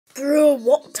Bro,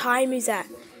 what time is it?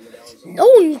 No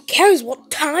one cares what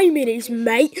time it is,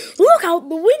 mate. Look out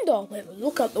the window. Wait,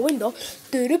 look out the window.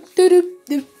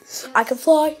 I can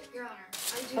fly.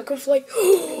 I can fly.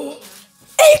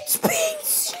 It's been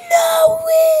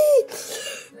snowing!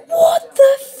 What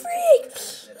the freak?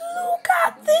 Look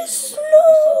at the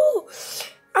snow!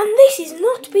 And this is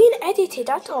not being edited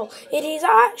at all. It is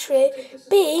actually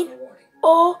being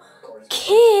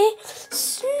okay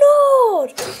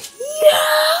snowed.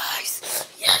 Yes!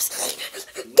 Yes!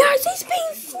 Guys, it's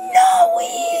been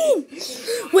snowing!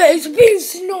 Wait, it's been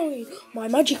snowing. My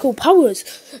magical powers,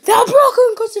 they're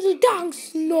broken because of the dang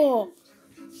snow.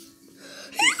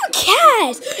 Who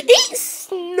cares? It's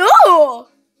snow!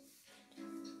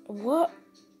 What?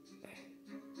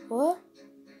 What?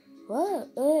 What?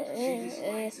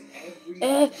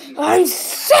 I'm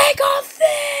sick of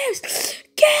this!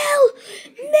 Kill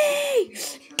me!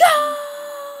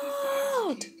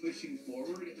 God!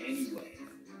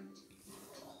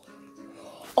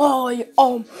 I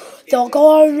am the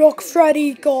Glorious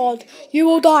Freddy God. You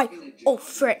will die. Oh,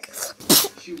 frick.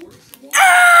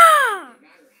 Ah!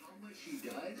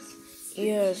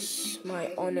 Yes,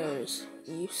 my honors.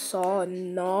 You saw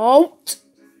not.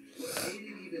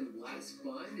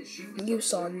 You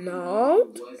saw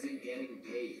not.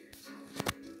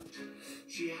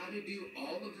 She had to do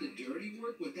all of the dirty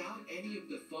work without any of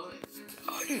the fun.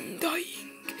 I'm dying.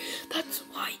 That's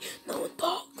why no one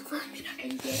talked for a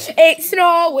minute. It's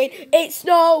snowing. It's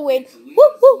snowing.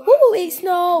 Woo woo woo. It's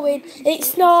snowing.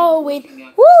 It's snowing.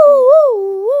 Woo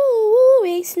woo woo woo.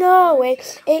 It's snowing.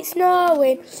 It's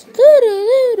snowing. Do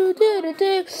do do do do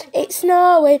do. It's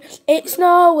snowing. It's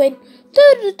snowing.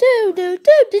 Do do do do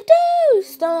do do do.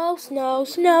 Snow, snow,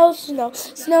 snow, snow,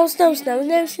 snow, snow, snow,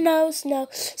 no, snow, snow,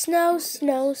 snow,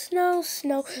 snow, snow, snow,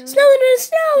 snow,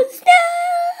 snow,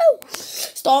 snow.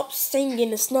 Stop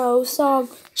singing the snow song.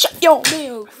 Shut your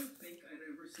mouth.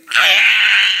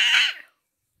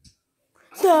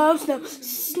 Snow, snow,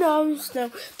 snow,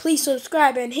 snow. Please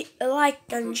subscribe and hit the like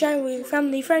and share with your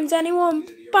family, friends, anyone.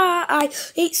 Bye.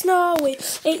 It's snowing.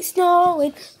 It's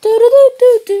snowing. Do do do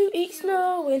do do. It's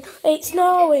snowing. It's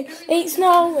snowing. It's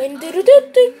snowing. Do do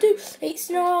do do do. It's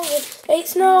snowing.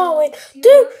 It's snowing. Do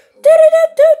do do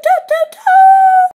do do do do.